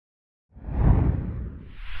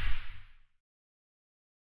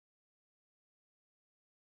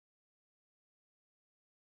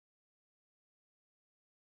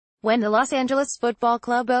When the Los Angeles Football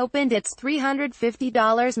Club opened its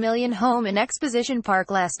 $350 million home in Exposition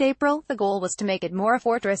Park last April, the goal was to make it more a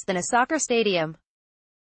fortress than a soccer stadium.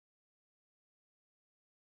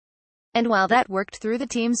 And while that worked through the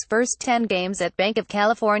team's first 10 games at Banc of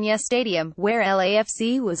California Stadium, where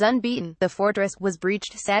LAFC was unbeaten, the fortress was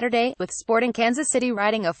breached Saturday, with Sporting Kansas City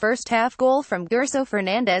riding a first-half goal from Gerso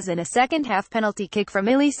Fernandez and a second-half penalty kick from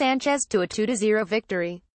Illy Sanchez to a 2-0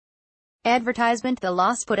 victory. Advertisement: the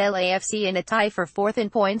loss put LAFC in a tie for fourth in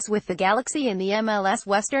points with the Galaxy in the MLS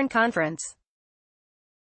Western Conference.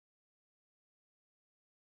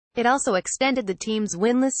 It also extended the team's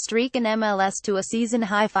winless streak in MLS to a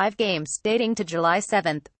season-high 5 games, dating to July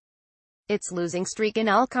 7. Its losing streak in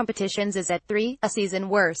all competitions is at 3, a season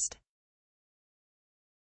worst.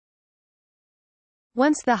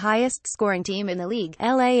 Once the highest-scoring team in the league,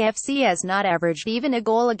 LAFC has not averaged even a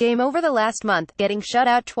goal a game over the last month, getting shut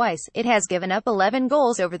out twice. It has given up 11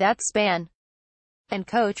 goals over that span. And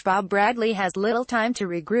coach Bob Bradley has little time to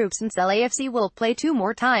regroup since LAFC will play 2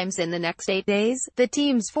 more times in the next 8 days, the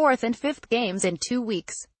team's 4th and 5th games in 2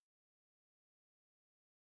 weeks.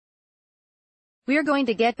 "We're going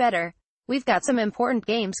to get better. We've got some important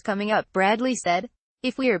games coming up," Bradley said.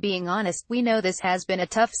 "If we are being honest, we know this has been a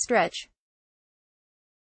tough stretch.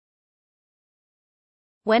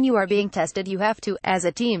 When you are being tested, you have to, as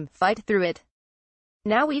a team, fight through it.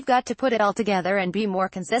 Now we've got to put it all together and be more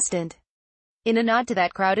consistent." In a nod to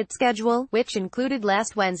that crowded schedule, which included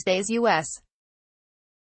last Wednesday's U.S.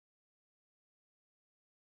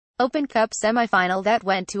 Open Cup semifinal that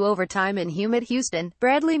went to overtime in humid Houston,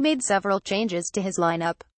 Bradley made several changes to his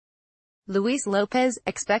lineup. Luis Lopez,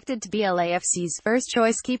 expected to be LAFC's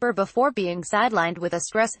first-choice keeper before being sidelined with a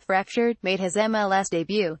stress fracture, made his MLS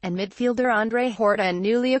debut, and midfielder Andre Horta and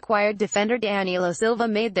newly acquired defender Danilo Silva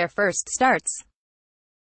made their first starts.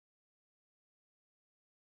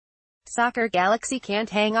 Soccer Galaxy can't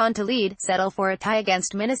hang on to lead, settle for a tie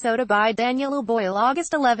against Minnesota by Daniel Boyle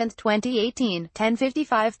August 11, 2018,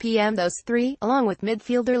 10:55 p.m. Those three, along with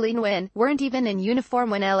midfielder Lee Nguyen, weren't even in uniform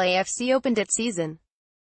when LAFC opened its season.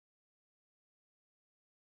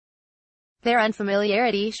 Their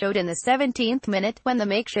unfamiliarity showed in the 17th minute, when the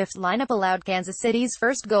makeshift lineup allowed Kansas City's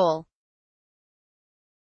first goal.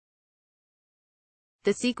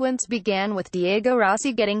 The sequence began with Diego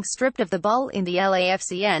Rossi getting stripped of the ball in the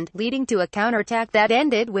LAFC end, leading to a counterattack that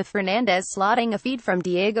ended with Fernandez slotting a feed from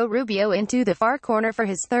Diego Rubio into the far corner for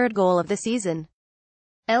his 3rd goal of the season.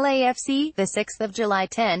 LAFC, the 6th of July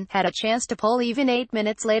 10, had a chance to pull even 8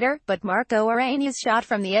 minutes later, but Marco Araña's shot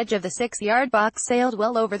from the edge of the 6-yard box sailed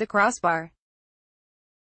well over the crossbar.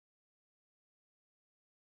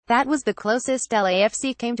 That was the closest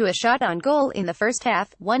LAFC came to a shot on goal in the first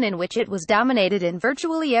half, one in which it was dominated in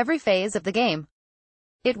virtually every phase of the game.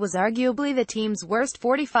 It was arguably the team's worst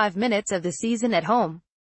 45 minutes of the season at home.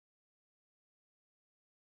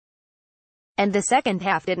 And the second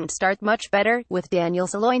half didn't start much better, with Daniel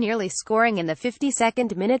Saloy nearly scoring in the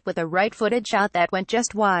 52nd minute with a right-footed shot that went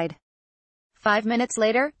just wide. 5 minutes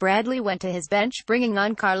later, Bradley went to his bench, bringing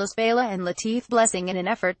on Carlos Vela and Latif Blessing in an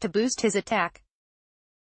effort to boost his attack.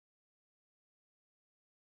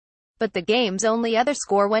 But the game's only other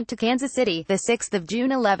score went to Kansas City, the 6th of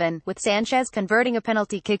June 11, with Sanchez converting a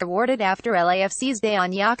penalty kick awarded after LAFC's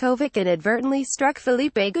Dejan Jakovic inadvertently struck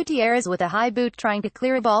Felipe Gutierrez with a high boot trying to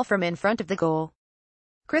clear a ball from in front of the goal.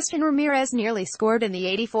 Christian Ramirez nearly scored in the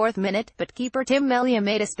 84th minute, but keeper Tim Melia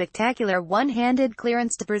made a spectacular one-handed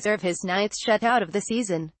clearance to preserve his 9th shutout of the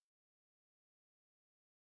season.